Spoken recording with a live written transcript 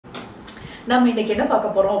நம்ம இன்னைக்கு என்ன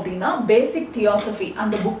பார்க்க போறோம் அப்படின்னா பேசிக் தியோசபி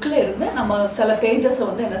அந்த புக்ல இருந்து நம்ம சில பேஜஸ்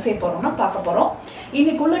வந்து என்ன செய்ய போறோம்னா பார்க்க போறோம்.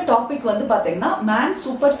 இன்னைக்குள்ள டாபிக் வந்து பாத்தீங்கன்னா மேன்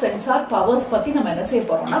சூப்பர் சென்சார் பவர்ஸ் பத்தி நம்ம என்ன செய்ய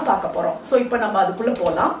போறோம்னா பார்க்க போறோம். ஸோ இப்போ நம்ம அதுக்குள்ள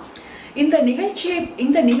போகலாம்.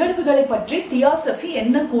 இந்த நிகழ்வுகளை பற்றி தியோசபி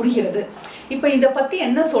என்ன கூறுகிறது, இப்ப இத பத்தி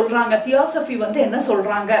என்ன சொல்றாங்க, தியோசபி வந்து என்ன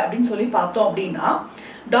சொல்றாங்க அப்படின்னு சொல்லி பார்த்தோம் அப்படின்னா,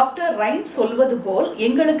 டாக்டர் ரைன் சொல்வது போல்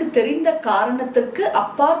எங்களுக்கு தெரிந்த காரணத்துக்கு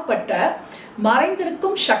அப்பாற்பட்ட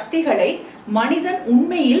மறைந்திருக்கும் சக்திகளை மனிதன்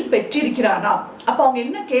உண்மையில் பெற்றிருக்கிறானா. அப்ப அவங்க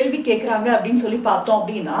என்ன கேள்வி கேட்கிறாங்க அப்படின்னு சொல்லி பார்த்தோம்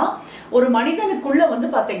அப்படின்னா, ஒரு மனிதனுக்குள்ள வந்து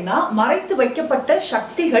பாத்தீங்கன்னா மறைத்து வைக்கப்பட்ட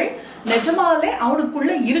சக்திகள் நிஜமாலே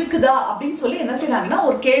அவனுக்குள்ள இருக்குதா அப்படின்னு சொல்லி என்ன செய்யறாங்கன்னா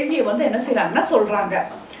ஒரு கேள்வியை வந்து என்ன செய்யறாங்கன்னா சொல்றாங்க.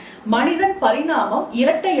 மனிதன் பரிணாமம்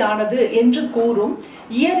இரட்டையானது என்று கூறும்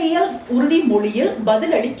இயற்பியல் உறுதிமொழியில்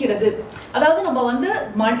பதில் அளிக்கிறது. அதாவது நம்ம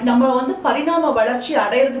வந்து பரிணாம வளர்ச்சி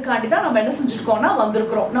அடையிறதுக்காண்டி தான் நம்ம என்ன செஞ்சிருக்கோம்னா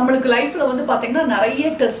வந்திருக்கிறோம். நம்மளுக்கு லைஃப்ல வந்து பாத்தீங்கன்னா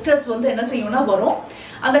நிறைய டெஸ்டர்ஸ் வந்து என்ன செய்யணும்னா வரும்.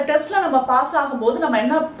 அந்த டெஸ்ட்ல நம்ம பாஸ் ஆகும்போது நம்ம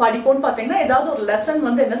என்ன படிப்போம்னு பாத்தீங்கன்னா ஏதாவது ஒரு லெசன்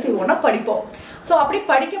வந்து என்ன செய்வோம்னா படிப்போம். ஸோ அப்படி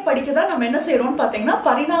படிக்க தான் நம்ம என்ன செய்யறோம்னு பாத்தீங்கன்னா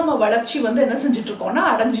பரிணாம வளர்ச்சி வந்து என்ன செஞ்சுட்டு இருக்கோம்னா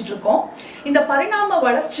அடைஞ்சிட்டு இருக்கோம். இந்த பரிணாம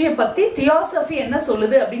வளர்ச்சியை பத்தி தியோசபி என்ன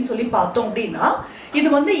சொல்லுது அப்படின்னு சொல்லி பார்த்தோம் அப்படின்னா, இது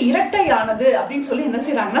வந்து இரட்டையானது அப்படின்னு சொல்லி என்ன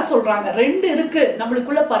செய்யறாங்கன்னா சொல்றாங்க. ரெண்டு இருக்கு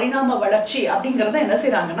நம்மளுக்குள்ள பரிணாம வளர்ச்சி அப்படிங்கறத என்ன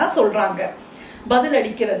செய்யறாங்கன்னா சொல்றாங்க. பதில்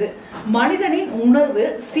அளிக்கிறது. மனிதனின் உணர்வு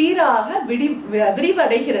சீராக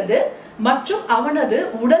விரிவடைகிறது மற்றும் அவனது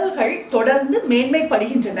உடல்கள் தொடர்ந்து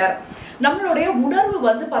மேன்மைப்படுகின்றனர். நம்மளுடைய உணர்வு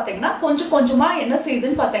வந்து பாத்தீங்கன்னா கொஞ்சம் கொஞ்சமா என்ன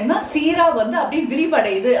செய்யுதுன்னு பாத்தீங்கன்னா சீரா வந்து அப்படி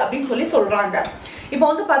விரிவடையுது அப்படின்னு சொல்லி சொல்றாங்க. இப்போ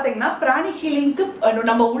வந்து பாத்தீங்கன்னா பிராணி ஹீலிங்க்கு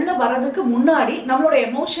நம்ம உள்ள வர்றதுக்கு முன்னாடி நம்மளோட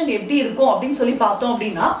எமோஷன் எப்படி இருக்கும் அப்படின்னு சொல்லி பார்த்தோம்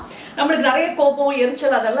அப்படின்னா, நம்மளுக்கு நிறைய கோபம்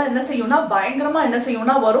எரிச்சல் அதெல்லாம் என்ன செய்யும்னா பயங்கரமா என்ன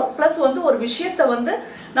செய்யும்னா வரும். பிளஸ் வந்து ஒரு விஷயத்த வந்து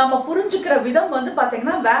நம்ம புரிஞ்சுக்கிற விதம் வந்து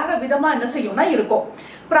பாத்தீங்கன்னா வேற விதமா என்ன செய்யும்னா இருக்கும்.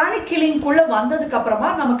 பிராணிக் கில்லிங்குள்ள வந்ததுக்கு அப்புறமா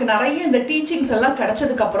நமக்கு நிறைய இந்த டீச்சிங்ஸ் எல்லாம்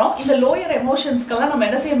கிடைச்சதுக்கு அப்புறம் இந்த லோயர் எமோஷன்ஸ்க்கெல்லாம் நம்ம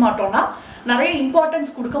என்ன செய்ய மாட்டோம்னா நிறைய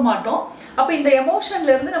இம்பார்ட்டன்ஸ் கொடுக்க மாட்டோம். அப்ப இந்த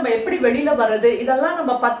எமோஷன்ல இருந்து நம்ம எப்படி வெளியில வர்றது இதெல்லாம்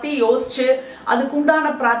நம்ம பத்தி யோசிச்சு அதுக்கு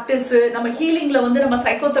உண்டான பிராக்டிஸ் நம்ம ஹீலிங்ல வந்து நம்ம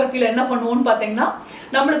சைக்கோதெரபில என்ன பண்ணுவோம்னு பாத்தீங்கன்னா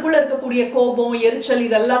நம்மளுக்குள்ள இருக்கக்கூடிய கோபம் எரிச்சல்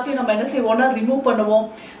இது எல்லாத்தையும் நம்ம என்ன செய்வோம்னா ரிமூவ் பண்ணுவோம்.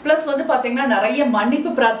 பிளஸ் வந்து பாத்தீங்கன்னா நிறைய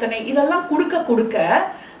மன்னிப்பு பிரார்த்தனை இதெல்லாம் கொடுக்க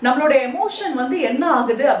நம்மளோட எமோஷன் வந்து என்ன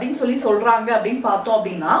ஆகுது அப்படின்னு சொல்லி சொல்றாங்க அப்படின்னு பார்த்தோம்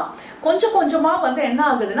அப்படின்னா, கொஞ்சம் கொஞ்சமா வந்து என்ன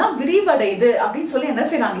ஆகுதுன்னா விரிவடையுது அப்படின்னு சொல்லி என்ன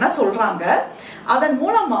செய்யறாங்கன்னா சொல்றாங்க. அதன்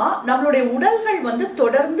மூலமா நம்மளுடைய உடல்கள் வந்து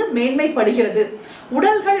தொடர்ந்து மேன்மைப்படுகிறது.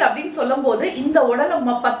 உடல்கள் அப்படின்னு சொல்லும் போது இந்த உடலை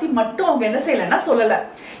பத்தி மட்டும் அவங்க என்ன செய்யலன்னா சொல்லல.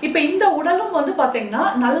 இப்ப இந்த உடலும் வந்து பாத்தீங்கன்னா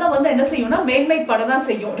நல்லா வந்து என்ன செய்யும்னா மேன்மைப்படதான்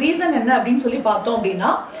செய்யும். ரீசன் என்ன அப்படின்னு சொல்லி பார்த்தோம் அப்படின்னா,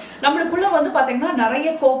 நம்மளுக்குள்ள வந்து பாத்தீங்கன்னா நிறைய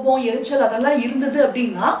கோபம் எரிச்சல் அதெல்லாம் இருந்தது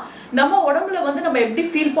அப்படின்னா நம்ம உடம்புல வந்து நம்ம எப்படி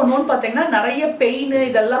ஃபீல் பண்ணுவோம்னு பாத்தீங்கன்னா நிறைய பெயின்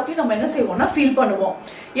இது எல்லாத்தையும் நம்ம என்ன செய்வோம்னா ஃபீல் பண்ணுவோம்.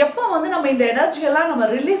 எப்போ வந்து நம்ம இந்த எனர்ஜி எல்லாம் நம்ம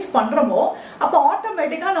ரிலீஸ் பண்றோமோ அப்போ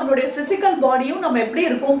ஆட்டோமேட்டிக்கா நம்மளுடைய பிசிக்கல் பாடியும் நம்ம எப்படி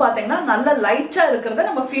இருக்கும் பாத்தீங்கன்னா நல்ல லைட்டா இருக்கிறத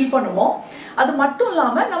நம்ம ஃபீல் பண்ணுவோம். அது மட்டும்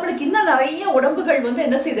இல்லாம நம்மளுக்கு இன்னும் நிறைய உடம்புகள் வந்து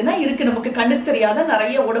என்ன செய்யுதுன்னா இருக்கு. நமக்கு கண்ணுக்கு தெரியாத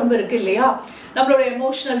நிறைய உடம்பு இருக்கு இல்லையா. நம்மளுடைய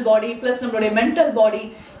எமோஷனல் பாடி பிளஸ் நம்மளுடைய மென்டல் பாடி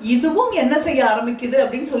இதுவும் என்ன செய்ய ஆரம்பிக்குது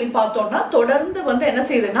அப்படின்னு சொல்லி பார்த்தோம்னா தொடர்ந்து வந்து என்ன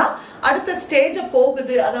செய்யுதுன்னா அடுத்த ஸ்டேஜ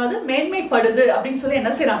போகுது, அதாவது மேன்மைப்படுது அப்படின்னு சொல்லி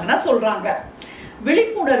என்ன செய்யறாங்கன்னா சொல்றாங்க.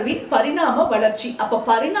 விழிப்புணர்வின் பரிணாம வளர்ச்சி. அப்ப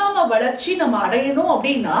பரிணாம வளர்ச்சி நம்ம அடையணும்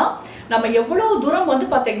அப்படின்னா நம்ம எவ்வளவு தூரம் வந்து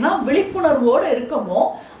பாத்தீங்கன்னா விழிப்புணர்வோட இருக்கோமோ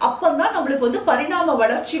அப்பந்தான் நம்மளுக்கு வந்து பரிணாம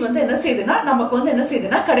வளர்ச்சி வந்து என்ன செய்யுதுன்னா நமக்கு வந்து என்ன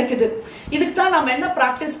செய்யுதுன்னா கிடைக்குது. இதுக்கு தான் நம்ம என்ன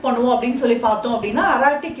பிராக்டிஸ் பண்ணுவோம் அப்படின்னு சொல்லி பார்த்தோம் அப்படின்னா,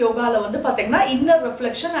 அராட்டிக் யோகால வந்து பாத்தீங்கன்னா inner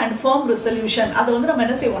reflection and firm resolution அதை வந்து நம்ம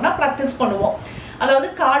என்ன செய்வோம்னா பிராக்டிஸ் பண்ணுவோம். அதாவது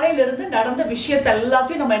காலையில இருந்து நடந்த விஷயத்த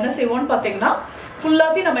எல்லாத்தையும் நம்ம என்ன செய்வோம்னு பாத்தீங்கன்னா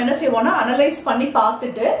ஃபுல்லாத்தையும் நம்ம என்ன செய்வோம்னா அனலைஸ் பண்ணி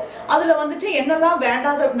பார்த்துட்டு அதுல வந்துட்டு என்னெல்லாம்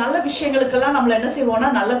வேண்டாத நல்ல விஷயங்களுக்கெல்லாம் நம்மள என்ன செய்வோம்னா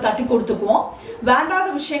நல்லா தட்டி கொடுத்துக்குவோம். வேண்டாத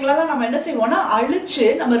விஷயங்களெல்லாம் நம்ம என்ன செய்வோம்னா அழிச்சு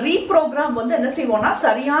நம்ம ரீப்ரோக்ராம் வந்து என்ன செய்வோம்னா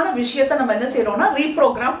சரியான விஷயத்த நம்ம என்ன செய்யறோம்னா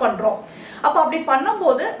ரீப்ரோக்ராம் பண்றோம். அப்ப அப்படி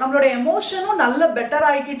பண்ணும்போது நம்மளோட எமோஷனும் நல்ல பெட்டர்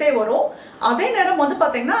ஆகிக்கிட்டே வரும். அதே நேரம் வந்து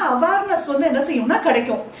பாத்தீங்கன்னா அவேர்னஸ் வந்து என்ன செய்யும்னா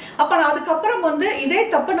கிடைக்கும். அப்ப அதுக்கப்புறம் வந்து இதே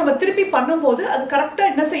தப்பு நம்ம திருப்பி பண்ணும்போது அது கரெக்டா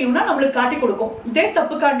என்ன செய்யும்னா நம்மளுக்கு காட்டி கொடுக்கும். இதே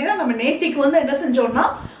தப்புக்காண்டிதான் நம்ம நேத்திக்கு வந்து என்ன செஞ்சோம்னா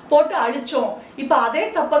போட்டு அழிச்சோம். இப்ப அதே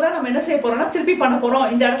தப்பதான் நம்ம என்ன செய்ய போறோம்னா திருப்பி பண்ண போறோம்.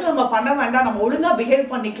 இந்த இடத்துல நம்ம பண்ண வேண்டாம், நம்ம ஒழுங்கா பிஹேவ்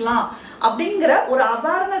பண்ணிக்கலாம் அப்படிங்கிற ஒரு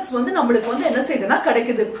அவேர்னஸ் வந்து நம்மளுக்கு வந்து என்ன செய்யுதுன்னா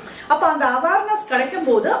கிடைக்குது. அப்ப அந்த அவேர்னஸ் கிடைக்கும்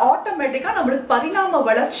போது ஆட்டோமேட்டிக்கா நம்மளுக்கு பரிணாம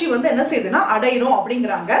வளர்ச்சி வந்து என்ன செய்யுதுன்னா அடையிறோம்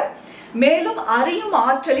அப்படிங்கிறாங்க. மேலும் அறியும்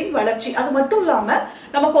ஆற்றலின் வளர்ச்சி. அது மட்டும் இல்லாம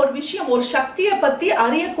நமக்கு ஒரு விஷயம் ஒரு சக்தியை பத்தி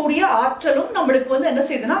அறியக்கூடிய ஆற்றலும் நம்மளுக்கு வந்து என்ன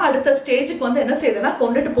செய்யுதுன்னா அடுத்த ஸ்டேஜுக்கு வந்து என்ன செய்யுதுன்னா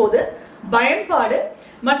கொண்டுட்டு போகுது. பயன்பாடு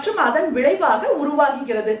மற்றும் அதன் விளைவாக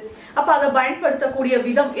உருவாகிறது. அப்ப அதை பயன்படுத்தக்கூடிய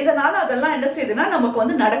விதம் இதனால அதெல்லாம் என்ன செய்யுதுன்னா நமக்கு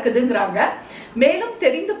வந்து நடக்குதுங்கிறாங்க. மேலும்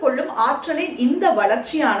தெரிந்து கொள்ளும் ஆற்றலின் இந்த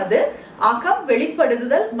வளர்ச்சியானது அகம்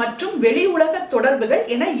வெளிப்படுதல் மற்றும் வெளி உலக தொடர்புகள்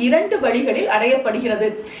என 2 வழிகளில் அடையப்படுகிறது.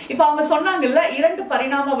 இப்ப அவங்க சொன்னாங்கல்ல 2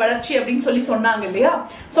 பரிணாம வளர்ச்சி அப்படின்னு சொல்லி சொன்னாங்க இல்லையா?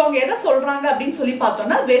 சோ அவங்க எதை சொல்றாங்க அப்படின்னு சொல்லி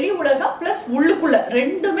பார்த்தோம்னா வெளி உலகம் பிளஸ் உள்ளுக்குள்ள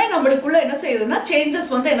ரெண்டுமே நம்மளுக்குள்ள என்ன செய்யுதுன்னா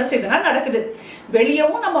சேஞ்சஸ் வந்து என்ன செய்யுதுன்னா நடக்குது.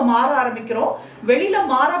 வெளியவும் நம்ம மாற ஆரம்பிக்கிறோம், வெளியில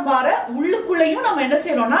மாற மாற உள்ளுக்குள்ளேயும் நம்ம என்ன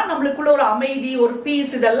செய்யறோம்னா நம்மளுக்குள்ள ஒரு அமைதி, ஒரு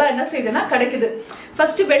பீஸ் இதெல்லாம் என்ன செய்யுதுன்னா கிடைக்குது.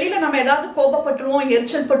 ஃபர்ஸ்ட் வெளியில நம்ம ஏதாவது கோபப்பட்டுருவோம்,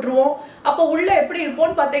 எரிச்சல் பட்டுருவோம். அப்போ உள்ள எப்படி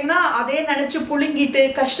இருப்போம்னு பாத்தீங்கன்னா அதே நினைச்சு புழுங்கிட்டு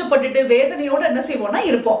கஷ்டப்பட்டுட்டு வேதனையோட என்ன செய்வோம்னா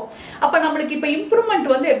இருப்போம். அப்ப நம்மளுக்கு இப்ப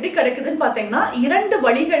இம்ப்ரூவ்மெண்ட் வந்து எப்படி கிடைக்குதுன்னு பாத்தீங்கன்னா 2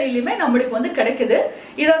 வழிகளிலுமே நம்மளுக்கு வந்து கிடைக்குது.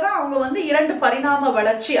 இததான் அவங்க வந்து 2 பரிணாம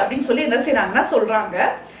வளர்ச்சி அப்படின்னு சொல்லி என்ன செய்யறாங்கன்னா சொல்றாங்க.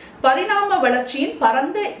 பரிணாம வளர்ச்சியின்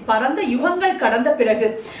பரந்த யுகங்கள் கடந்த பிறகு,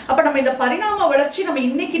 அப்ப நம்ம இந்த பரிணாம வளர்ச்சி நம்ம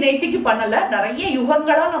இன்னைக்கு நேத்திக்கு பண்ணல, நிறைய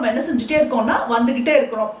யுகங்களா நம்ம என்ன செஞ்சுட்டே இருக்கோம்னா வந்துகிட்டே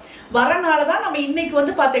இருக்கிறோம். வரனாலதான் நம்ம இன்னைக்கு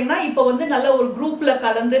வந்து பாத்தீங்கன்னா இப்ப வந்து நல்ல ஒரு குரூப்ல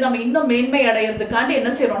கலந்து நம்ம இன்னும் மேன்மை அடையிறதுக்காண்டி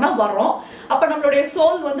என்ன செய்யறோம்னா வர்றோம். அப்ப நம்மளுடைய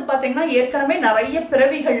சோல் வந்து பாத்தீங்கன்னா ஏற்கனவே நிறைய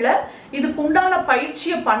பிறவிகள்ல இதுக்கு உண்டான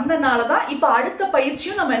பயிற்சியை பண்ணனாலதான் இப்ப அடுத்த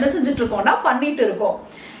பயிற்சியும் நம்ம என்ன செஞ்சுட்டு இருக்கோம்னா பண்ணிட்டு இருக்கோம்.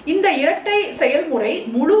 இந்த இரட்டை செயல்முறை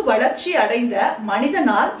முழு வளர்ச்சி அடைந்த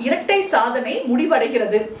மனிதனால் இரட்டை சாதனை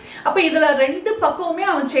முடிவடைகிறது. அப்ப இதுல 2 பக்கமுமே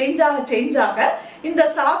அவன் சேஞ்ச் ஆக இந்த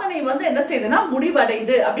சாதனை வந்து என்ன செய்யுதுன்னா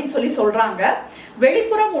முடிவடையுது அப்படின்னு சொல்லி சொல்றாங்க.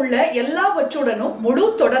 வெளிப்புறம் உள்ள எல்லாவற்றுடனும் முழு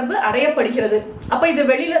தொடர்பு அடையப்படுகிறது. அப்ப இது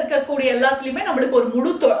வெளியில இருக்கக்கூடிய எல்லாத்துலயுமே நம்மளுக்கு ஒரு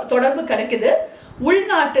முழு தொடர்பு கிடைக்குது.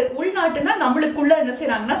 உள்நாட்டுனா நம்மளுக்குள்ள என்ன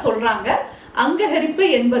செய்யறாங்கன்னா சொல்றாங்க அங்ககரிப்பு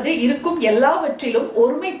என்பது இருக்கும் எல்லாவற்றிலும்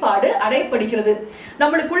ஒருமைப்பாடு அடையப்படுகிறது.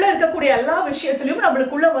 நம்மளுக்குள்ள இருக்கக்கூடிய எல்லா விஷயத்திலும்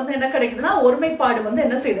நம்மளுக்குள்ள வந்து என்ன கிடைக்குதுன்னா ஒருமைப்பாடு வந்து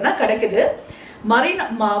என்ன செய்யுதுன்னா கிடைக்குது.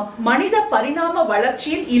 மனித பரிணாம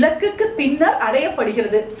வளர்ச்சியின் இலக்குக்கு பின்னர்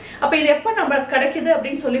அடையப்படுகிறது. அப்ப இது எப்ப நம்ம கிடைக்குது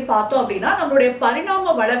அப்படின்னு சொல்லி பார்த்தோம் அப்படின்னா நம்மளுடைய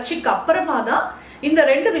பரிணாம வளர்ச்சிக்கு அப்புறமா தான் இந்த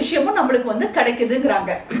 2 விஷயமும் நம்மளுக்கு வந்து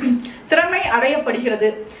கிடைக்குதுங்கிறாங்க. திறமை அடையப்படுகிறது.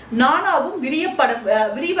 நானாவும்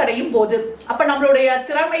விரிவடையும் போது அப்ப நம்மளுடைய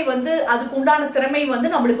திறமை வந்து அதுக்கு உண்டான திறமை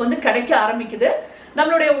வந்து நம்மளுக்கு வந்து கிடைக்க ஆரம்பிக்குது.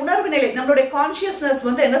 நம்மளுடைய உணர்வு நிலை, நம்மளுடைய கான்சியஸ்னஸ்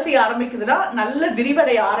வந்து என்ன செய்ய ஆரம்பிக்குதுன்னா நல்ல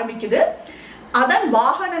விரிவடைய ஆரம்பிக்குது. அதன்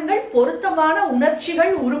வாகனங்கள் பொருத்தமான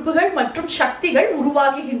உணர்ச்சிகள், உறுப்புகள் மற்றும் சக்திகள்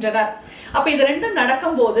உருவாகுகின்றன. அப்ப இது 2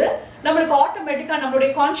 நடக்கும் போது நம்மளுக்கு ஆட்டோமேட்டிக்கா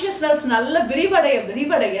நம்மளுடைய கான்சியஸ்னஸ் நல்ல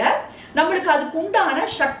விரிவடைய நம்மளுக்கு அதுக்கு உண்டான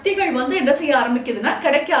சக்திகள் வந்து என்ன செய்ய ஆரம்பிக்குதுன்னா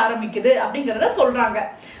கிடைக்க ஆரம்பிக்குது அப்படிங்கறத சொல்றாங்க.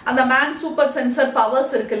 அந்த மேன் சூப்பர் சென்சர்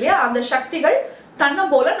பவர்ஸ் இருக்கு இல்லையா, அந்த சக்திகள் தன்னை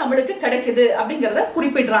போல நம்மளுக்கு கிடைக்குது அப்படிங்கறத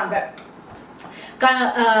குறிப்பிடுறாங்க.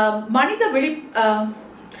 மனித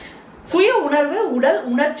சுய உணர்வு, உடல்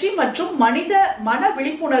உணர்ச்சி மற்றும் மன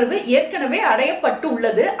விழிப்புணர்வு ஏற்கனவே அடையப்பட்டு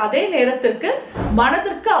உள்ளது. அதே நேரத்திற்கு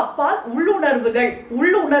மனதிற்கு அப்பால் உணர்வுகள்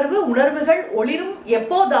ஒளிரும்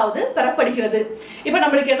எப்போதாவது பெறப்படுகிறது. இப்ப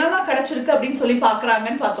நம்மளுக்கு என்னெல்லாம் கிடைச்சிருக்கு அப்படின்னு சொல்லி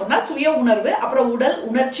பாக்குறாங்கன்னு பார்த்தோம்னா சுய உணர்வு, அப்புறம் உடல்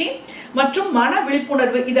உணர்ச்சி மற்றும் மன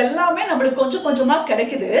விழிப்புணர்வு இதெல்லாமே நம்மளுக்கு கொஞ்சம் கொஞ்சமா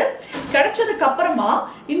கிடைக்குது. கிடைச்சதுக்கு அப்புறமா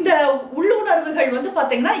இந்த உள்ளுணர்வுகள் வந்து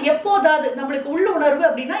பாத்தீங்கன்னா எப்போதாவது நம்மளுக்கு உள்ளுணர்வு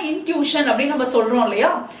அப்படின்னா இன்ட்யூஷன் அப்படின்னு நம்ம சொல்றோம்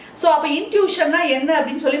இல்லையா. சோ அப்ப இன்ட்யூஷன்னா என்ன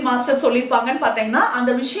அப்படின்னு சொல்லி மாஸ்டர் சொல்லிருப்பாங்கன்னு பாத்தீங்கன்னா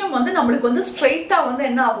அந்த விஷயம் வந்து நம்மளுக்கு வந்து ஸ்ட்ரெயிட்டா வந்து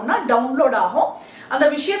என்ன ஆகும்னா டவுன்லோட் ஆகும். அந்த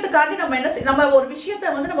விஷயத்துக்காண்டி நம்ம ஒரு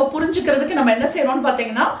விஷயத்த வந்து நம்ம புரிஞ்சுக்கிறதுக்கு நம்ம என்ன செய்யறோம்னு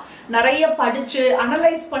பாத்தீங்கன்னா நிறைய படிச்சு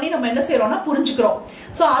அனலைஸ் பண்ணி நம்ம என்ன செய்யறோம்னா புரிஞ்சுக்கிறோம்.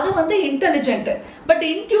 சோ அது வந்து இன்டெலிஜென்ட். பட்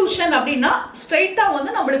இன்ட்யூஷன் அப்படின்னா ஸ்ட்ரெயிட்டா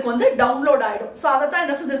வந்து நம்மளுக்கு வந்து டவுன்லோட் ஆயிடும். சோ அதைத்தான்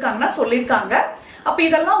என்ன செஞ்சிருக்காங்கன்னா சொல்லியிருக்காங்க. அப்ப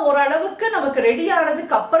இதெல்லாம் ஓரளவுக்கு நமக்கு ரெடி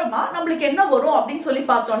ஆனதுக்கு அப்புறமா நம்மளுக்கு என்ன வரும் அப்படின்னு சொல்லி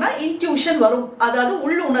பார்த்தோம்னா இன்ட்யூஷன் வரும், அதாவது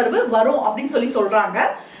உள்ளுணர்வு வரும் அப்படின்னு சொல்லி சொல்றாங்க.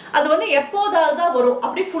 அது வந்து எப்போதாவது தான் வரும்.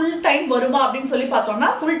 அப்படி ஃபுல் டைம் வருமா அப்படின்னு சொல்லி பார்த்தோம்னா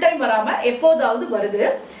ஃபுல் டைம் வராம எப்போதாவது வருது.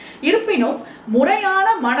 இருப்பினும் முறையான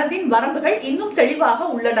மனதின் வரம்புகள் இன்னும் தெளிவாக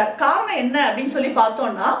உள்ளன. காரணம் என்ன அப்படின்னு சொல்லி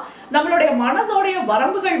பார்த்தோம்னா நம்மளுடைய மனதோடைய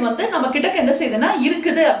வரம்புகள் வந்து நம்ம கிட்ட என்ன செய்யுதுன்னா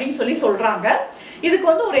இருக்குது அப்படின்னு சொல்லி சொல்றாங்க. இதுக்கு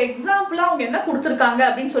வந்து ஒரு எக்ஸாம்பிளா அவங்க என்ன கொடுத்திருக்காங்க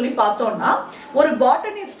அப்படின்னு சொல்லி பார்த்தோம்னா ஒரு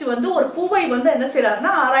பாட்டனிஸ்ட் வந்து ஒரு பூவை வந்து என்ன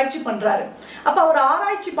செய்யறாருன்னா ஆராய்ச்சி பண்றாரு. அப்ப அவர்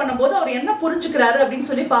ஆராய்ச்சி பண்ணும்போது அவர் என்ன புரிஞ்சுக்கிறாரு அப்படின்னு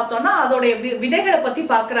சொல்லி பார்த்தோம்னா அதோடைய விதைகளை பத்தி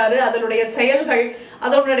பாக்குறாரு, அதனுடைய செயல்கள்,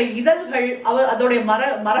 அதனுடைய இதழ்கள், அதோடைய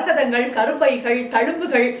மரகதங்கள், கருப்பைகள்,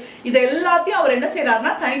 தழும்புகள் இது எல்லாத்தையும் அவர் என்ன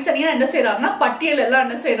செய்யறாருன்னா தனித்தனியா என்ன செய்யறாருன்னா பட்டியல் எல்லாம்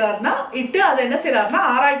என்ன செய்யறாருன்னா இட்டு அதை என்ன செய்யறாருன்னா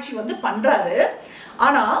ஆராய்ச்சி வந்து பண்றாரு.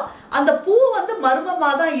 ஆனா அந்த பூ வந்து மர்மமா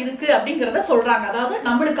தான் இருக்கு அப்படிங்கறத சொல்றாங்க. அதாவது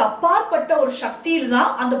நம்மளுக்கு அப்பாற்பட்ட ஒரு சக்தியில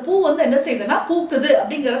தான் அந்த பூ வந்து என்ன செய்யுதுன்னா பூக்குது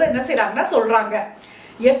அப்படிங்கறத என்ன செய்யறாங்கன்னா சொல்றாங்க.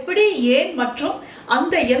 எப்படி, ஏன் மற்றும்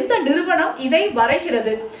அந்த எந்த நிறுவனம் இதை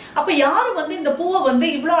வரைகிறது, அப்ப யாரு வந்து இந்த பூவை வந்து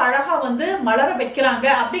இவ்வளவு அழகா வந்து மலர வைக்கிறாங்க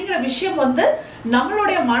அப்படிங்கிற விஷயம் வந்து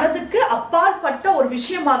நம்மளுடைய மனதுக்கு அப்பாற்பட்ட ஒரு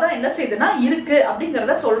விஷயமா தான் என்ன செய்யுதுன்னா இருக்கு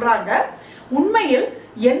அப்படிங்கறத சொல்றாங்க. உண்மையில்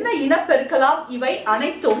என்ன இனப்பெருக்கலாம் இவை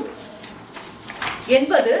அனைத்தும்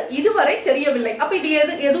என்பது இதுவரை தெரியவில்லை. அப்ப இது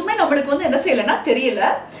எதுவுமே நம்மளுக்கு வந்து என்ன செய்யலன்னா தெரியல.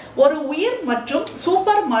 ஒரு உயிர் மற்றும்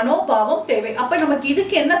சூப்பர் மனோபாவம் தேவை. அப்ப நமக்கு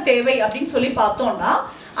இதுக்கு என்ன தேவை அப்படின்னு சொல்லி பார்த்தோம்னா,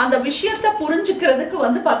 அந்த விஷயத்தை புரிஞ்சுக்கிறதுக்கு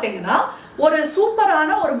வந்து பாத்தீங்கன்னா ஒரு சூப்பரான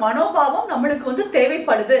ஒரு மனோபாவம் நம்மளுக்கு வந்து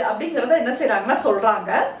தேவைப்படுது அப்படிங்கறத என்ன செய்யறாங்கன்னா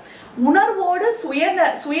சொல்றாங்க. உணர்வோடு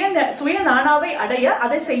சுய நானாவை அடைய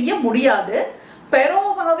அதை செய்ய முடியாது.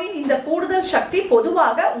 பெரோவாவின் இந்த கூடுதல் சக்தி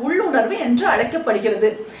பொதுவாக உள்ளுணர்வு என்று அழைக்கப்படுகிறது.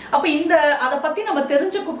 அப்ப அதை பத்தி நம்ம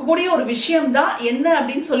தெரிஞ்சுக்கக்கூடிய ஒரு விஷயம் தான் என்ன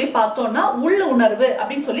அப்படின்னு சொல்லி பார்த்தோம்னா உள்ளுணர்வு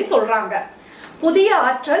அப்படின்னு சொல்லி சொல்றாங்க. புதிய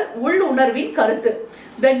ஆற்றல் உள்ளுணர்வின் கருத்து.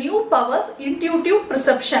 The new powers intuitive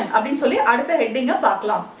perception அப்படின்னு சொல்லி அடுத்த ஹெட்டிங்க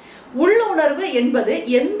பார்க்கலாம். உள்ளுணர்வு என்பது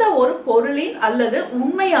எந்த ஒரு பொருளின் அல்லது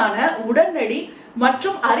உண்மையான உடனடி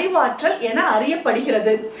மற்றும் அறிவாற்றல் என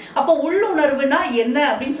அறியப்படுகிறது. அப்ப உள்ளுணர்வுனா என்ன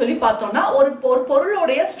அப்படின்னு சொல்லி பார்த்தோம்னா ஒரு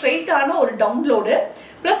பொருளுடைய ஸ்ட்ரெயிட்டான ஒரு டவுன்லோடு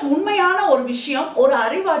பிளஸ் உண்மையான ஒரு விஷயம், ஒரு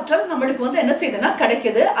அறிவாற்றல் நம்மளுக்கு வந்து என்ன செய்யுதுன்னா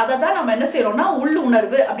கிடைக்குது. அதை தான் நம்ம என்ன செய்யறோம்னா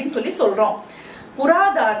உள்ளுணர்வு அப்படின்னு சொல்லி சொல்றோம்.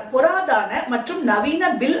 புராதான மற்றும் நவீன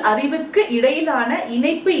பில் அறிவுக்கு இடையிலான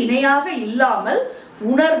இணைப்பு இணையாக இல்லாமல்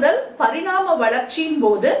உணர்தல் பரிணாம வளர்ச்சியின்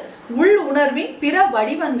போது உள் உணர்வின் பிற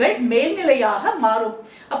வடிவங்கள் மேல்நிலையாக மாறும்.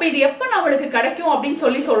 அப்ப இது எப்ப நம்மளுக்கு கிடைக்கும் அப்படின்னு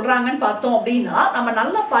சொல்லி சொல்றாங்கன்னு பார்த்தோம் அப்படின்னா, நம்ம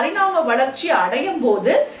நல்ல பரிணாம வளர்ச்சி அடையும்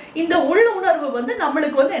போது இந்த உள் உணர்வு வந்து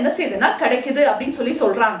நம்மளுக்கு வந்து என்ன செய்யுதுன்னா கிடைக்குது அப்படின்னு சொல்லி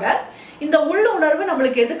சொல்றாங்க. இந்த உள் உணர்வு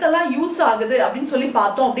நம்மளுக்கு எதுக்கெல்லாம் யூஸ் ஆகுது அப்படின்னு சொல்லி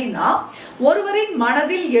பார்த்தோம் அப்படின்னா, ஒருவரின்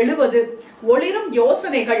மனதில் எழுவது ஒளிரும்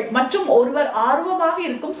யோசனைகள் மற்றும் ஒருவர் ஆர்வமாக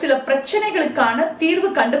இருக்கும் சில பிரச்சனைகளுக்கான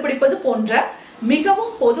தீர்வு கண்டுபிடிப்பது போன்ற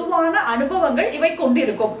மிகவும் பொதுவான அனுபவங்கள் இவை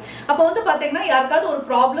கொண்டிருக்கும். அப்ப வந்து பாத்தீங்கன்னா யாருக்காவது ஒரு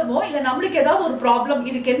ப்ராப்ளமோ இல்ல நம்மளுக்கு ஏதாவது ஒரு ப்ராப்ளம்,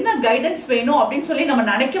 இதுக்கு என்ன கைடன்ஸ் வேணும் அப்படின்னு சொல்லி நம்ம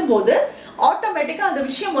நினைக்கும் போது ஆட்டோமேட்டிக்கா அந்த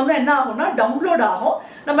விஷயம் வந்து என்ன ஆகும்னா டவுன்லோட் ஆகும்.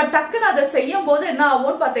 நம்ம டக்குன்னு அதை செய்யும் போது என்ன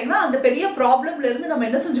ஆகும்னு பாத்தீங்கன்னா அந்த பெரிய ப்ராப்ளம்ல இருந்து நம்ம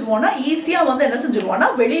என்ன செஞ்சிருவோம்னா ஈஸியா வந்து என்ன செஞ்சிருவோம்னா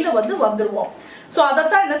வெளியில வந்து வந்துருவோம். சோ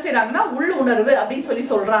அதைத்தான் என்ன செய்யறாங்கன்னா உள்ளுணர்வு அப்படின்னு சொல்லி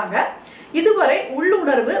சொல்றாங்க. இதுவரை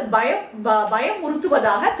உள்ளுணர்வு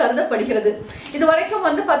பயமுறுத்துவதாக கருதப்படுகிறது. இதுவரைக்கும்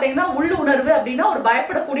வந்து பாத்தீங்கன்னா உள்ளுணர்வு அப்படின்னா ஒரு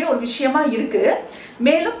பயப்படக்கூடிய ஒரு விஷயமா இருக்கு.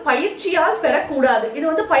 மேலும் பயிற்சியால் பெறக்கூடாது, இது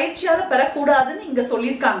வந்து பயிற்சியால பெறக்கூடாதுன்னு இங்க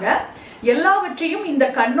சொல்லியிருக்காங்க. எல்லாவற்றையும் இந்த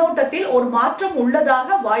கண்ணோட்டத்தில் ஒரு மாற்றம்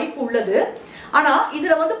உள்ளதாக வாய்ப்பு உள்ளது. ஆனா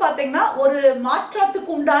இதுல வந்து பாத்தீங்கன்னா ஒரு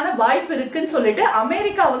மாற்றத்துக்கு உண்டான வாய்ப்பு இருக்குன்னு சொல்லிட்டு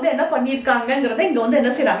அமெரிக்கா வந்து என்ன பண்ணிருக்காங்கிறத இங்க வந்து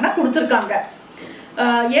என்ன செய்யறாங்கன்னா கொடுத்திருக்காங்க.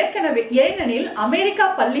 ஏனெனில் அமெரிக்கா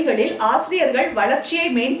பள்ளிகளில் ஆசிரியர்கள் வளர்ச்சியை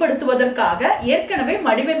மேம்படுத்துவதற்காக ஏற்கனவே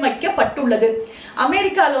வடிவமைக்கப்பட்டுள்ளது.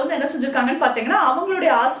 அமெரிக்கால வந்து என்ன செஞ்சிருக்காங்கன்னு பாத்தீங்கன்னா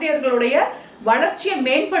அவங்களுடைய ஆசிரியர்களுடைய வளர்ச்சியை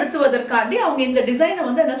மேம்படுத்துவதற்காண்டி அவங்க இந்த டிசைனை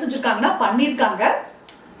வந்து என்ன செஞ்சிருக்காங்கன்னா பண்ணிருக்காங்க.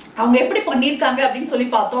 அவங்க எப்படி பண்ணிருக்காங்க அப்படின்னு சொல்லி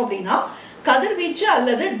பார்த்தோம் அப்படின்னா, கதிர்வீச்சு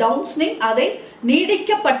அல்லது டவுன்ஸ்னிங் அதை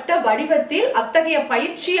நீடிக்கப்பட்ட வடிவத்தில் அத்தகைய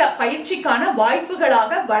பயிற்சிக்கான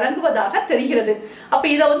வாய்ப்புகளாக வழங்குவதாக தெரிகிறது. அப்ப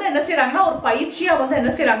இதை வந்து என்ன செய்யறாங்கன்னா ஒரு பயிற்சியா வந்து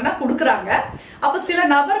என்ன செய்யறாங்கன்னா கொடுக்குறாங்க. அப்ப சில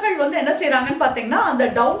நபர்கள் வந்து என்ன செய்யறாங்கன்னு பாத்தீங்கன்னா அந்த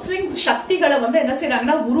டவுன்ஸ்விங் சக்திகளை வந்து என்ன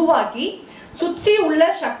செய்யறாங்கன்னா உருவாக்கி சுற்றி உள்ள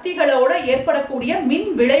சக்திகளோட ஏற்படக்கூடிய மின்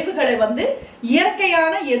விளைவுகளை வந்து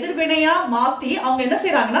இயற்கையான எதிர்வினையா மாத்தி அவங்க என்ன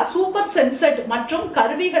செய்யறாங்கன்னா சூப்பர் சென்சட் மற்றும்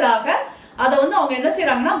கருவிகளாக அதை வந்து அவங்க என்ன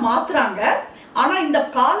செய்யறாங்கன்னா மாத்துறாங்க. ஆனா இந்த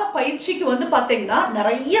கால பயிற்சிக்கு வந்து பாத்தீங்கன்னா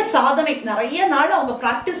நிறைய சாதனை, நிறைய நாள் அவங்க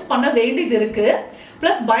பிராக்டிஸ் பண்ண வேண்டியது இருக்கு.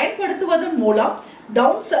 பிளஸ் பயன்படுத்துவதன் மூலம்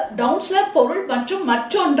டவுன்ஸ்லர் பொருள் மற்றும்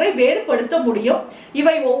மற்றொன்றை வேறுபடுத்த முடியும்.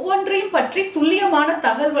 இவை ஒவ்வொன்றையும் பற்றி துல்லியமான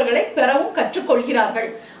தகவல்களை பெறவும் கற்றுக்கொள்கிறார்கள்.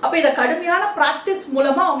 அப்ப இதை கடுமையான பிராக்டிஸ்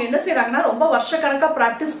மூலமா அவங்க என்ன செய்யறாங்கன்னா ரொம்ப வருஷக்கணக்கா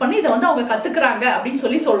பிராக்டிஸ் பண்ணி இதை வந்து அவங்க கத்துக்கிறாங்க அப்படின்னு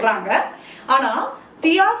சொல்லி சொல்றாங்க. ஆனா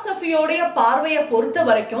தியாசபியோடைய பார்வையை பொறுத்த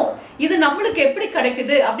வரைக்கும் இது நம்மளுக்கு எப்படி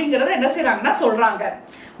கிடைக்குது அப்படிங்கறத என்ன செய்யறாங்கன்னா சொல்றாங்க.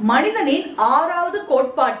 மனிதனின் 6வது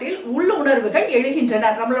கோட்பாட்டில் உள்ளுணர்வுகள்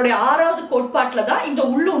எழுகின்றன. நம்மளுடைய 6வது கோட்பாட்டுல தான் இந்த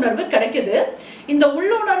உள்ளுணர்வு கிடைக்குது. இந்த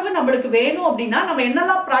உள்ளுணர்வு நம்மளுக்கு வேணும் அப்படின்னா நம்ம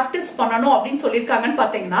என்னெல்லாம் பிராக்டிஸ் பண்ணணும் அப்படின்னு சொல்லியிருக்காங்கன்னு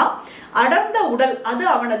பாத்தீங்கன்னா, அடர்ந்த உடல் அது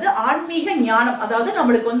அவனது ஆன்மீக ஞானம், அதாவது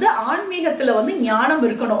நம்மளுக்கு வந்து ஆன்மீகத்துல வந்து ஞானம்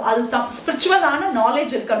இருக்கணும், அது ஸ்பிரிச்சுவலான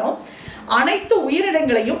நாலேஜ் இருக்கணும். அனைத்து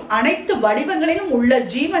உயிரினங்களையும் அனைத்து வடிவங்களிலும் உள்ள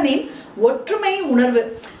ஜீவனின் ஒற்றுமை உணர்வு.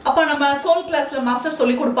 அப்ப நம்ம சோல் கிளாஸ்ல மாஸ்டர்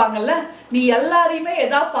சொல்லி கொடுப்பாங்கல்ல, நீ எல்லாரையுமே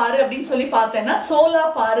எதா பாரு அப்படின்னு சொல்லி பார்த்தேன்னா சோலா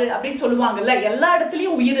பாரு அப்படின்னு சொல்லுவாங்கல்ல. எல்லா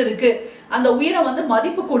இடத்துலயும் உயிர் இருக்கு, அந்த உயிரை வந்து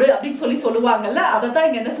மதிப்பு கொடு அப்படின்னு சொல்லுவாங்கல்ல. அதை தான்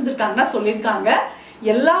இங்க என்ன செஞ்சிருக்காங்கன்னா சொல்லியிருக்காங்க.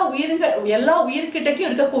 எல்லா உயிர்கிட்டக்கும்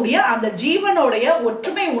இருக்கக்கூடிய அந்த ஜீவனுடைய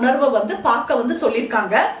ஒற்றுமை உணர்வை வந்து பார்க்க வந்து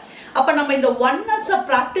சொல்லியிருக்காங்க. அப்ப நம்ம இந்த ஒன்னஸ்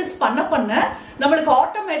பிராக்டிஸ் பண்ண நம்மளுக்கு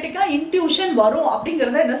ஆட்டோமேட்டிக்கா இன்ட்யூஷன் வரும்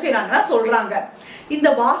அப்படிங்கறத என்ன செய்யறாங்கன்னா சொல்றாங்க. இந்த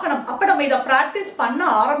வாகனம் அப்ப நம்ம இதை பிராக்டிஸ் பண்ண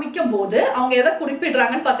ஆரம்பிக்கும் போது அவங்க எதை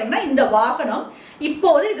குறிப்பிடுறாங்கன்னு பாத்தீங்கன்னா, இந்த வாகனம்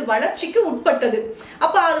இப்போது இது வளர்ச்சிக்கு உட்பட்டது.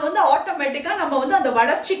 அப்ப அது வந்து ஆட்டோமேட்டிக்கா நம்ம வந்து அந்த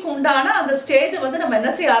வளர்ச்சிக்கு உண்டான அந்த ஸ்டேஜை வந்து நம்ம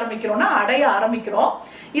என்ன செய்ய ஆரம்பிக்கிறோம்னா அடைய ஆரம்பிக்கிறோம்.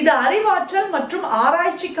 இது அறிவாற்றல் மற்றும்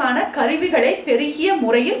ஆராய்ச்சிக்கான கருவிகளை பெருகிய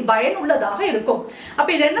முறையில் பயனுள்ளதாக இருக்கும். அப்ப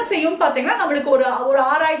இது என்ன செய்யும் பாத்தீங்கன்னா, நம்மளுக்கு ஒரு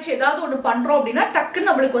ஆராய்ச்சி ஏதாவது ஒண்ணு பண்றோம் அப்படின்னா டக்குன்னு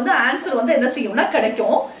நம்மளுக்கு வந்து ஆன்சர் வந்து என்ன செய்யும்னா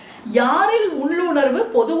கிடைக்கும். யாரில் உள்ளுணர்வு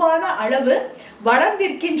பொதுவான அளவு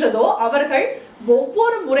வளர்ந்திருக்கின்றதோ அவர்கள்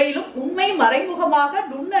ஒவ்வொரு முறையிலும் உண்மை மறைமுகமாக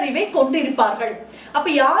நுண்ணறிவை கொண்டிருப்பார்கள். அப்ப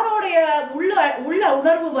யாரோடைய உள்ள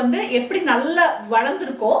உணர்வு வந்து எப்படி நல்லா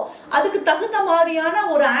வளர்ந்திருக்கோ அதுக்கு தகுந்த மாதிரியான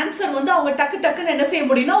ஒரு ஆன்சர் வந்து அவங்க டக்கு டக்குன்னு என்ன செய்ய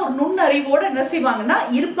முடியும்னா ஒரு நுண்ணறிவோட என்ன செய்வாங்கன்னா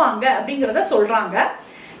இருப்பாங்க அப்படிங்கிறத சொல்றாங்க.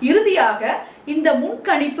 இறுதியாக இந்த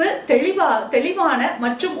முன்கணிப்பு தெளிவான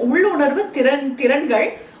மற்றும் உள்ளுணர்வு திறன்கள்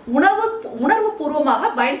உணர்வு பூர்வமாக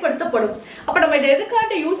பயன்படுத்தப்படும். அப்ப நம்ம இதை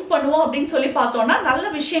எதுக்காண்டி யூஸ் பண்ணுவோம் அப்படின்னு சொல்லி பார்த்தோம்னா நல்ல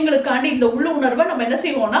விஷயங்களுக்காண்டி இந்த உள்ளுணர்வை நம்ம என்ன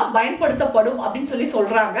செய்வோம்னா பயன்படுத்தப்படும் அப்படின்னு சொல்லி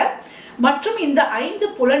சொல்றாங்க. மற்றும் இந்த 5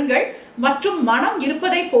 புலன்கள் மற்றும் மனம்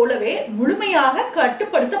இருப்பதை போலவே முழுமையாக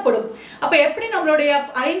கட்டுப்படுத்தப்படும். அப்ப எப்படி நம்மளுடைய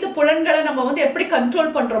 5 புலன்களை நம்ம வந்து எப்படி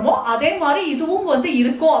கண்ட்ரோல் பண்றோமோ அதே மாதிரி இதுவும் வந்து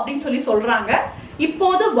இருக்கும் அப்படின்னு சொல்லி சொல்றாங்க.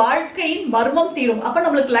 இப்போது வாழ்க்கையின் மர்மம் தீரும். அப்ப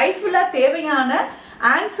நம்மளுக்கு லைஃப்ல தேவையான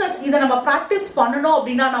ஆன்சர்ஸ் இதை நம்ம பிராக்டிஸ் பண்ணணும்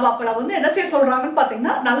அப்படின்னா நம்ம அப்ப வந்து என்ன செய்ய சொல்றாங்கன்னு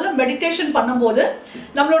பாத்தீங்கன்னா, நல்ல மெடிடேஷன் பண்ணும்போது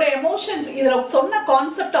நம்மளுடைய எமோஷன்ஸ் இதுல சொன்ன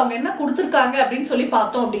கான்செப்ட் அவங்க என்ன கொடுத்துருக்காங்க அப்படின்னு சொல்லி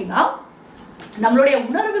பார்த்தோம் அப்படின்னா, நம்மளுடைய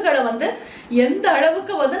உணர்வுகளை வந்து எந்த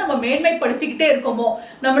அளவுக்கு வந்து நம்ம மேன்மைப்படுத்திக்கிட்டே இருக்கோமோ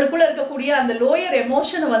நம்மளுக்குள்ள இருக்கக்கூடிய அந்த லோயர்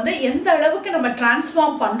எமோஷனை வந்து எந்த அளவுக்கு நம்ம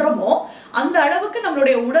டிரான்ஸ்ஃபார்ம் பண்றோமோ அந்த அளவுக்கு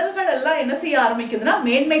நம்மளுடைய உடல்கள் எல்லாம் என்ன செய்ய ஆரம்பிக்குதுன்னா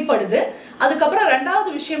மேன்மைப்படுது. அதுக்கப்புறம் 2வது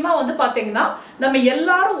விஷயமா வந்து பாத்தீங்கன்னா, நம்ம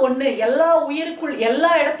எல்லாரும் ஒண்ணு,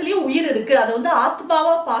 எல்லா இடத்துலயும் உயிர் இருக்கு. அதை வந்து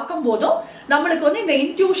ஆத்மாவா பார்க்கும் போதும் நம்மளுக்கு வந்து இந்த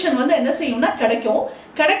இன்ட்யூஷன் வந்து என்ன செய்யும்னா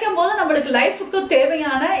கிடைக்கும் போது நம்மளுக்கு லைஃபுக்கு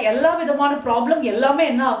தேவையான எல்லா விதமான ப்ராப்ளம் எல்லாமே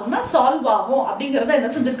என்ன ஆகும்னா சால்வ் ஆகும் அப்படிங்கறத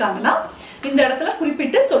என்ன செஞ்சிருக்காங்கன்னா இந்த இடத்துல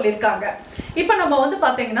குறிப்பிட்டு சொல்லியிருக்காங்க. இப்ப நம்ம வந்து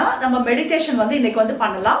பாத்தீங்கன்னா நம்ம மெடிடேஷன் வந்து இன்னைக்கு வந்து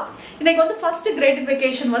பண்ணலாம். இன்னைக்கு வந்து ஃபர்ஸ்ட் கிரேட்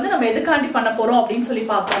இன்வொகேஷன் வந்து நம்ம எதுக்காண்டி பண்ண போறோம் அப்படின்னு சொல்லி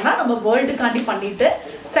பார்த்தோம்னா, நம்ம வேர்ல்டுக்காண்டி பண்ணிட்டு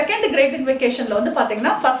செகண்ட் கிரேட் இன்வொகேஷன்ல வந்து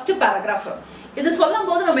பாத்தீங்கன்னா ஃபர்ஸ்ட் பேராகிராஃப் இது சொல்லும்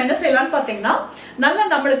போது நம்ம என்ன செய்யலாம்னு பாத்தீங்கன்னா, நல்லா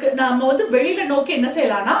நம்ம வந்து வெளியில நோக்கி என்ன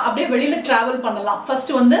செய்யலாம்னா அப்படியே வெளியில டிராவல் பண்ணலாம்.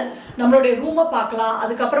 ஃபர்ஸ்ட் வந்து நம்மளுடைய ரூமை பார்க்கலாம்.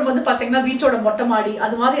 அதுக்கப்புறம் வந்து பாத்தீங்கன்னா வீட்டோட மொட்டை மாடி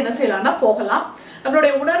அது மாதிரி என்ன செய்யலாம்னா போகலாம்.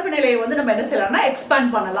 நம்மளுடைய உணர்வு நிலையை வந்து நம்ம என்ன செய்யலாம்னா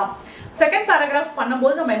எக்ஸ்பேண்ட் பண்ணலாம். செகண்ட் பேராகிராஃப்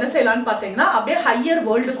பண்ணும்போது நம்ம என்ன செய்யலாம்னு பாத்தீங்கன்னா அப்படியே ஹையர்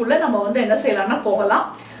வேர்ல்டுக்குள்ள நம்ம வந்து என்ன செய்யலாம்னா போகலாம்.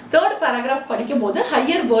 தேர்ட் பேராகிராஃப் படிக்கும் போது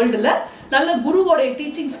ஹையர் வேர்ல்டுல நல்ல குருவோட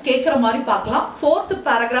டீச்சிங்ஸ் கேட்கிற மாதிரி பார்க்கலாம். ஃபோர்த்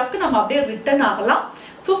பேராகிராஃப்க்கு நம்ம அப்படியே ரிட்டர்ன் ஆகலாம்.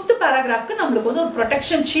 ஃபிஃப்த் பேராகிராஃப்க்கு நம்மளுக்கு வந்து ஒரு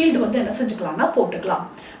ப்ரொடெக்ஷன் ஷீல்டு வந்து என்ன செஞ்சுக்கலாம்னா போட்டுக்கலாம்.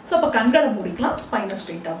 ஸோ அப்போ கண்களை மூடிக்கலாம், ஸ்பைனை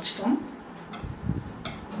ஸ்ட்ரெயிட்டாக வச்சுக்கலாம்.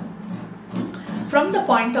 From the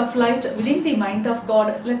point of light within the mind of God,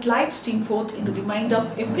 let light stream forth into the mind of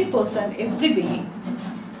every person, every being.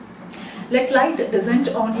 Let light descend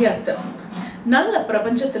on the earth. நல்ல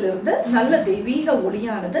பிரபஞ்சத்திலிருந்து நல்ல தெய்வீக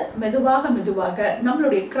ஒளியானது மெதுவாக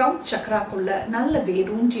நம்மளுடைய கிரவுன் சக்கராக்குள்ள நல்ல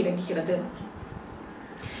வேரூன்றி இறங்குகிறது.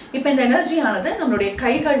 இப்ப இந்த எனர்ஜியானது நம்மளுடைய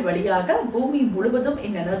கைகள் வழியாக பூமி முழுவதும்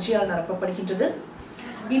இந்த எனர்ஜியால் நிரப்பப்படுகின்றது.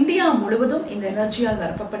 இந்தியா முழுவதும் இந்த எனர்ஜியால்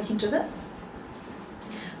நிரப்பப்படுகின்றது.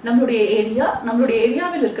 நம்மளுடைய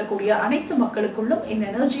ஏரியாவில் இருக்கக்கூடிய அனைத்து மக்களுக்குள்ளும் இந்த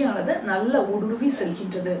எனர்ஜியானது நல்ல ஊடுருவி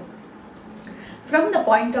செல்கின்றது. From the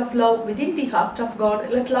point of love within the heart of God,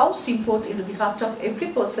 let love stream forth into the heart of every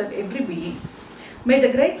person, every being. May the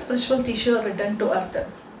great spiritual teacher return to earth.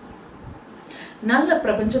 நல்ல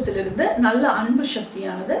பிரபஞ்சத்திலிருந்து நல்ல அன்பு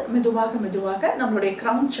சக்தியானது மெதுவாக நம்மளுடைய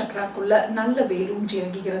கிரவுன் சக்கராக்குள்ள நல்ல வேரூன்றி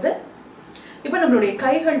இறங்குகிறது. இப்ப நம்மளுடைய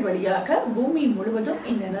கைகள் வழியாக பூமி முழுவதும்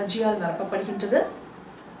இந்த எனர்ஜியால் நிரப்பப்படுகின்றது.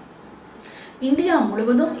 இந்தியா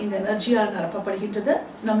முழுவதும் இந்த எனர்ஜியால் நிரப்பப்படுகின்றது.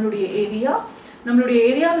 நம்மளுடைய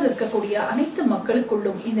ஏரியாவில் இருக்கக்கூடிய அனைத்து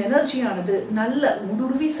மக்களுக்குள்ளும் இந்த எனர்ஜியானது நல்ல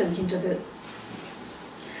ஊடுருவி செல்கின்றது.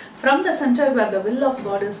 From the center where the will of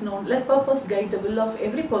God is known, let purpose guide the will of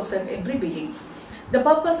every person, every being. The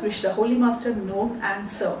purpose which the Holy Master known and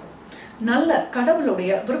serve. நல்ல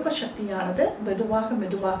கடவுளுடைய விருப்ப சக்தியானது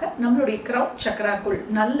மெதுவாக நம்மளுடைய கிரவுன் சக்கராக்குள்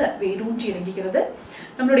நல்ல வேரூன்றி இறங்குகிறது.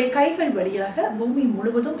 நம்மளுடைய கைகள் வழியாக பூமி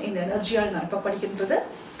முழுவதும் இந்த எனர்ஜியால் நிரப்பப்படுகின்றது.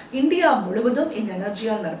 இந்தியா முழுவதும் இந்த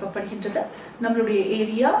எனர்ஜியால் நிரப்பப்படுகின்றது. நம்மளுடைய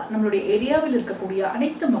ஏரியாவில் இருக்கக்கூடிய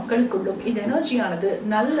அனைத்து மக்களுக்குள்ளும் இந்த எனர்ஜியானது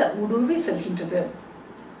நல்ல ஊடுருவி செல்கின்றது.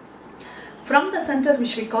 From the center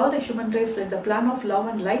which we call the human race, let the plan of love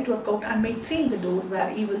and light work out and make seal the door where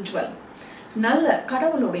evil dwell. நல்ல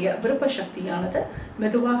கடவுளுடைய விருப்ப சக்தியானது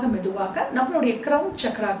மெதுவாக நம்மளுடைய கிரவுன்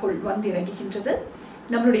சக்கராக்குள் வந்து இறங்குகின்றது.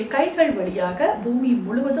 நம்மளுடைய கைகள் வழியாக பூமி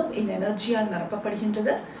முழுவதும் இந்த எனர்ஜியால்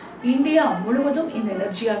நிரப்பப்படுகின்றது. இந்தியா முழுவதும் இந்த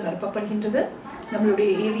எனர்ஜியால் நிரப்பப்படுகின்றது. நம்மளுடைய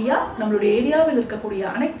ஏரியாவில் இருக்கக்கூடிய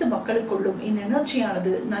அனைத்து மக்களுக்குள்ளும் இந்த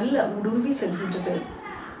எனர்ஜியானது நல்ல ஊடுருவி செல்கின்றது.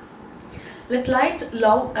 Let light,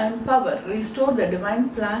 love and power restore the divine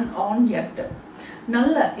plan on earth.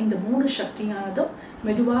 நல்ல இந்த 3 சக்தியானதும்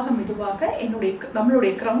மெதுவாக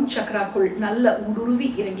நம்மளுடைய கிரவுன் சக்ராக்குள் நல்ல ஊடுருவி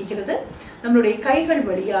இறங்குகிறது. நம்மளுடைய கைகள்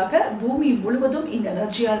வழியாக பூமி முழுவதும் இந்த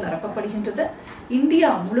எனர்ஜியால் நிரப்பப்படுகின்றது. இந்தியா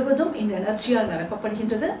முழுவதும் இந்த எனர்ஜியால்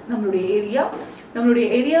நிரப்பப்படுகின்றது. நம்மளுடைய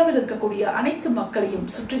ஏரியாவில் இருக்கக்கூடிய அனைத்து மக்களையும்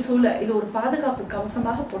சுற்றி சூழ இது ஒரு பாதுகாப்பு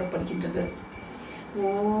கவசமாக போடப்படுகின்றது.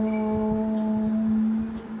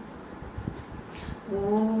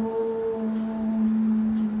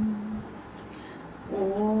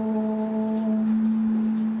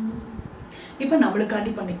 இப்போ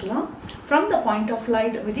நம்மளுக்காண்டி பண்ணிக்கலாம். From the point of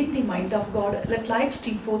light within the mind of God, let light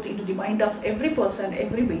stream forth into the mind of every person,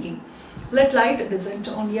 every being. Let light descend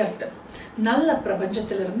on earth. நல்ல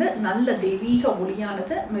பிரபஞ்சத்திலிருந்து நல்ல தெய்வீக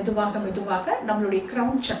ஒளியானது மெதுவாக நம்மளுடைய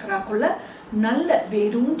கிரவுன் சக்கராக்குள்ள நல்ல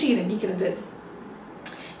வேரூன்றி இறங்குகிறது.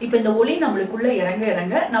 இப்போ இந்த ஒளி நம்மளுக்குள்ள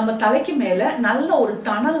இறங்க நம்ம தலைக்கு மேல நல்ல ஒரு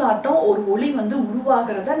தணலாட்டம் ஒரு ஒளி வந்து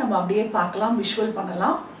உருவாகிறத நம்ம அப்படியே பார்க்கலாம், விஷுவல்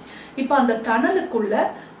பண்ணலாம். இப்போ அந்த தணலுக்குள்ள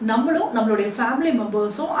நம்மளுடைய ஃபேமிலி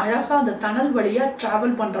மெம்பர்ஸும் அழகா அந்த தணல் வழியா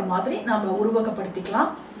டிராவல் பண்ற மாதிரி நம்ம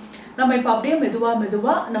உருவகப்படுத்திக்கலாம். நம்ம இப்போ அப்படியே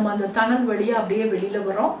மெதுவா நம்ம அந்த தணல் வழியா அப்படியே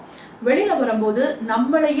வெளியில வரும்போது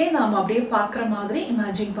நம்மளையே நாம அப்படியே பார்க்குற மாதிரி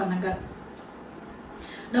இமேஜின் பண்ணுங்க.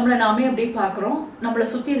 நம்மளை நாமே அப்படியே பார்க்குறோம். நம்மளை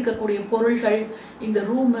சுற்றி இருக்கக்கூடிய பொருள்கள், இந்த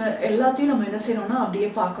ரூமு எல்லாத்தையும் நம்ம என்ன செய்யறோம்னா அப்படியே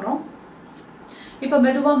பார்க்குறோம். இப்போ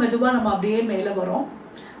மெதுவா நம்ம அப்படியே மேலே வரோம்.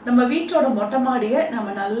 நம்ம வீட்டோட மொட்டை மாடியை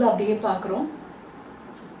நம்ம நல்லா அப்படியே பார்க்குறோம்.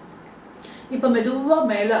 இப்போ மெதுவா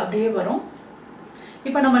மேலே அப்படியே வரும்.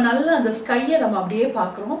 இப்போ நம்ம நல்லா அந்த ஸ்கையை நம்ம அப்படியே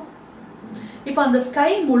பார்க்குறோம். இப்போ அந்த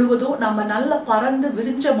ஸ்கை முழுவதும் நம்ம நல்லா பறந்து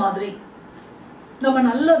விரிஞ்ச மாதிரி நம்ம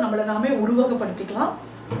நல்லா நம்மளை நாமே உருவகப்படுத்திக்கலாம்.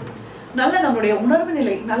 நல்ல நம்மளுடைய உணர்வு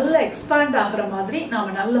நிலை நல்ல எக்ஸ்பேண்ட் ஆகிற மாதிரி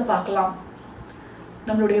நாம நல்லா பார்க்கலாம்.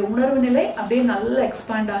 நம்மளுடைய உணர்வு நிலை அப்படியே நல்ல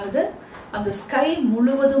எக்ஸ்பேண்ட் ஆகுது. அந்த ஸ்கை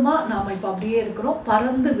முழுவதுமா நாம இப்ப அப்படியே இருக்கிறோம்,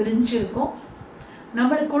 பறந்து விரிஞ்சு இருக்கோம்.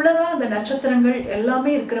 நம்மளுக்குள்ளதான் அந்த நட்சத்திரங்கள்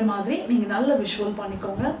எல்லாமே இருக்கிற மாதிரி நீங்க நல்ல விஷுவல்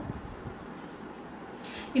பண்ணிக்கோங்க.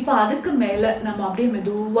 இப்ப அதுக்கு மேல நம்ம அப்படியே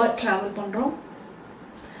மெதுவா டிராவல் பண்றோம்.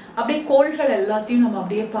 அப்படியே கோள்கள் எல்லாத்தையும் நம்ம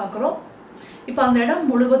அப்படியே பார்க்கிறோம். இப்போ அந்த இடம்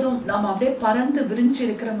முழுவதும் நம்ம அப்படியே பறந்து விரிஞ்சு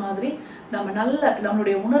இருக்கிற மாதிரி நம்ம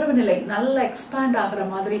நம்மளுடைய உணர்வு நிலை நல்ல எக்ஸ்பேண்ட் ஆகிற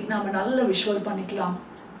மாதிரி நாம நல்ல விஷுவல் பண்ணிக்கலாம்.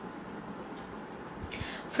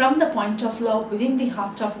 From the point of love within the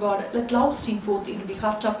heart of God, let love stream forth into the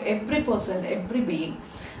heart of every person, every being.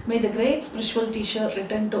 May the great spiritual teacher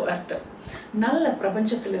return to earth. நல்ல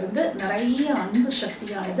பிரபஞ்சத்திலிருந்து நிறைய அன்பு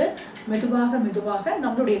சக்தியானது மெதுவாக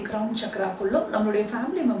நம்மளுடைய crown சக்கராக்குள்ளும் நம்மளுடைய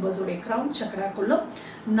family மெம்பர்ஸோடைய crown சக்கராக்குள்ளும்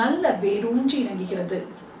நல்ல வேரூன்றி இறங்குகிறது.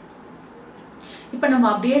 இப்போ நம்ம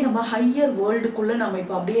அப்படியே நம்ம ஹையர் வேர்ல்டுக்குள்ள நம்ம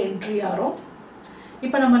இப்போ அப்படியே என்ட்ரி ஆகிறோம்.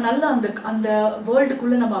 இப்போ நம்ம நல்ல அந்த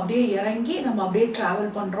வேர்ல்டுக்குள்ள நம்ம அப்படியே இறங்கி நம்ம அப்படியே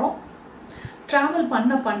டிராவல் பண்றோம். டிராவல்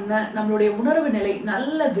பண்ண நம்மளுடைய உணர்வு நிலை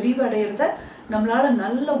நல்ல விரிவடைகிறத நம்மளால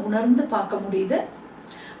நல்லா உணர்ந்து பார்க்க முடியுது.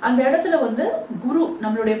 அந்த இடத்துல வந்து குரு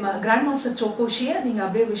நம்மளுடைய கிராண்ட் மாஸ்டர் சோகோஷியை நீங்க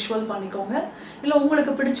அப்படியே விஷுவல் பண்ணிக்கோங்க. இல்லை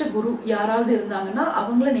உங்களுக்கு பிடிச்ச குரு யாராவது இருந்தாங்கன்னா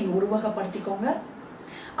அவங்கள நீங்க உருவகப்படுத்திக்கோங்க.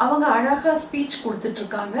 அவங்க அழகா ஸ்பீச் கொடுத்துட்டு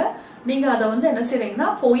இருக்காங்க. நீங்க அதை வந்து என்ன செய்றீங்கன்னா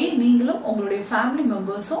போய் நீங்களும் உங்களுடைய ஃபேமிலி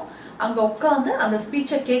மெம்பர்ஸும் அங்க உட்காந்து அந்த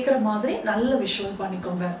ஸ்பீச்சை கேட்குற மாதிரி நல்ல விஷுவல்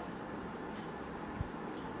பண்ணிக்கோங்க.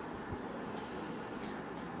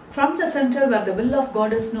 From the center where the will of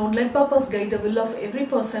God is known, let purpose guide the will of every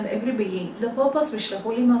person, every being, the purpose which the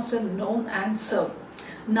Holy Master known and serve.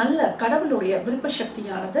 நல்ல கடவுளுடைய விருப்ப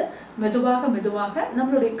சக்தியானது மெதுவாக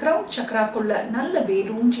நம்மளுடைய கிரவுன் சக்கராக்குள்ள நல்ல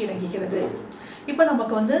வேரூன்றி இறங்குகிறது. இப்போ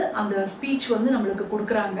நமக்கு வந்து அந்த ஸ்பீச் வந்து நம்மளுக்கு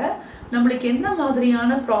கொடுக்குறாங்க. நம்மளுக்கு என்ன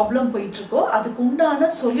மாதிரியான ப்ராப்ளம் போயிட்டு இருக்கோ அதுக்கு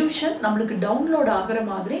உண்டான சொல்யூஷன் நம்மளுக்கு டவுன்லோட் ஆகிற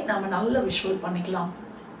மாதிரி நம்ம நல்ல விஷுவல் பண்ணிக்கலாம்.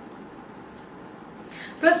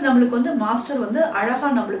 ப்ளஸ் நம்மளுக்கு வந்து மாஸ்டர் வந்து அழகா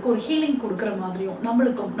நம்மளுக்கு ஒரு ஹீலிங் கொடுக்குற மாதிரியும்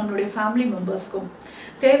நம்மளுக்கும் நம்மளுடைய ஃபேமிலி மெம்பர்ஸ்க்கும்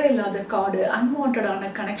தேவையில்லாத கார்டு அன்வான்டான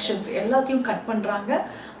கனெக்ஷன்ஸ் எல்லாத்தையும் கட் பண்றாங்க.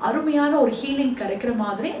 அருமையான ஒரு ஹீலிங் கிடைக்கிற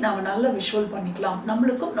மாதிரி நாம நல்ல விஷுவல் பண்ணிக்கலாம்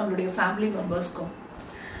நம்மளுக்கும் நம்மளுடைய family மெம்பர்ஸ்க்கும்.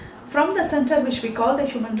 From the center which we call the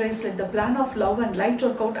human race, let the plan of love and light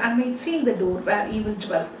work out and may it seal the door where evil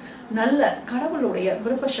dwell. நல்ல கடவுளுடைய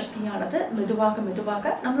விருப்ப சக்தியானது மெதுவாக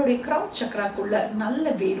நம்மளுடைய கிரவுன் சக்கராக்குள்ள நல்ல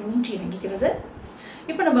வேரூன்றி இறங்குகிறது.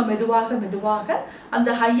 இப்போ நம்ம மெதுவாக அந்த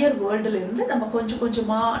ஹையர் வேர்ல்டுல இருந்து நம்ம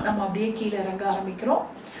கொஞ்சமா நம்ம அப்படியே கீழே இறங்க ஆரம்பிக்கிறோம்.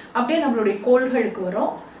 அப்படியே நம்மளுடைய கோள்களுக்கு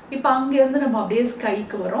வரோம். இப்போ அங்கேருந்து நம்ம அப்படியே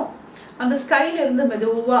ஸ்கைக்கு வரோம். அந்த ஸ்கைல இருந்து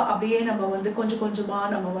மெதுவா அப்படியே நம்ம வந்து கொஞ்சம் கொஞ்சமா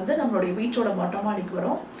நம்ம வந்து நம்மளுடைய வீட்டோட மொட்டை மாடிக்கு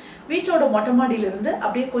வரோம். வீட்டோட மொட்டை மாடியில இருந்து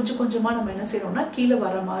அப்படியே கொஞ்சம் கொஞ்சமா நம்ம என்ன செய்யறோம்னா கீழே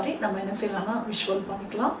வர மாதிரி நம்ம என்ன செய்யலாம்னா விஷுவல்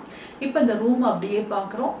பண்ணிக்கலாம். இப்போ இந்த ரூம் அப்படியே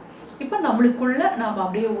பார்க்குறோம். இப்போ நம்மளுக்குள்ள நாம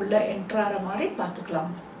அப்படியே உள்ள என்டர் ஆகிற மாதிரி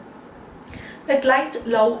பார்த்துக்கலாம். Let light,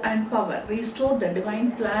 love and power restore the divine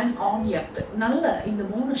plan on earth. நல்ல இந்த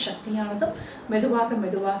 3 சக்தியானதும் மெதுவாக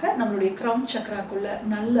மெதுவாக நம்மளுடைய கிரவுன் சக்கராக்குள்ள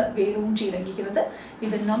நல்ல வேரூன்றி இறங்குகிறது.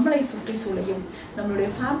 இது நம்மளை சுற்றி சூழையும் நம்மளுடைய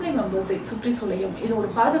ஃபேமிலி மெம்பர்ஸை சுற்றி சூழையும் இது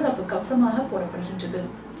ஒரு பாதுகாப்பு கவசமாக போடப்படுகின்றது.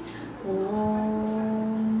 ஓம்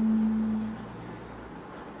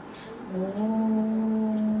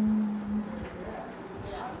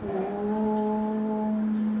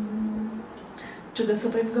To the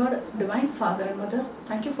Supreme God, Divine Father and Mother,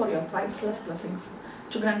 thank you for your priceless blessings.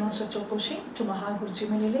 To Grandmaster Chokoshi, to Mahaguruji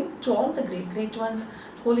Meniling, to all the great ones,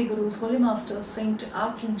 Holy Gurus, Holy Masters, Saint,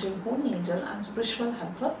 Archangel, Holy Angel and Spiritual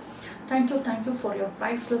Helper, thank you for your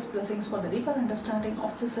priceless blessings for the deeper understanding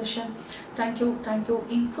of this session. Thank you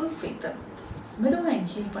in full faith. மெதுவா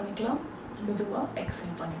inhale பண்ணிக்கலாம், மெதுவா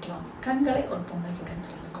exhale பண்ணிக்கலாம். கண்களை ஒரு புன்னகையுடன்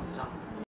திறந்து கொள்ளலாம்.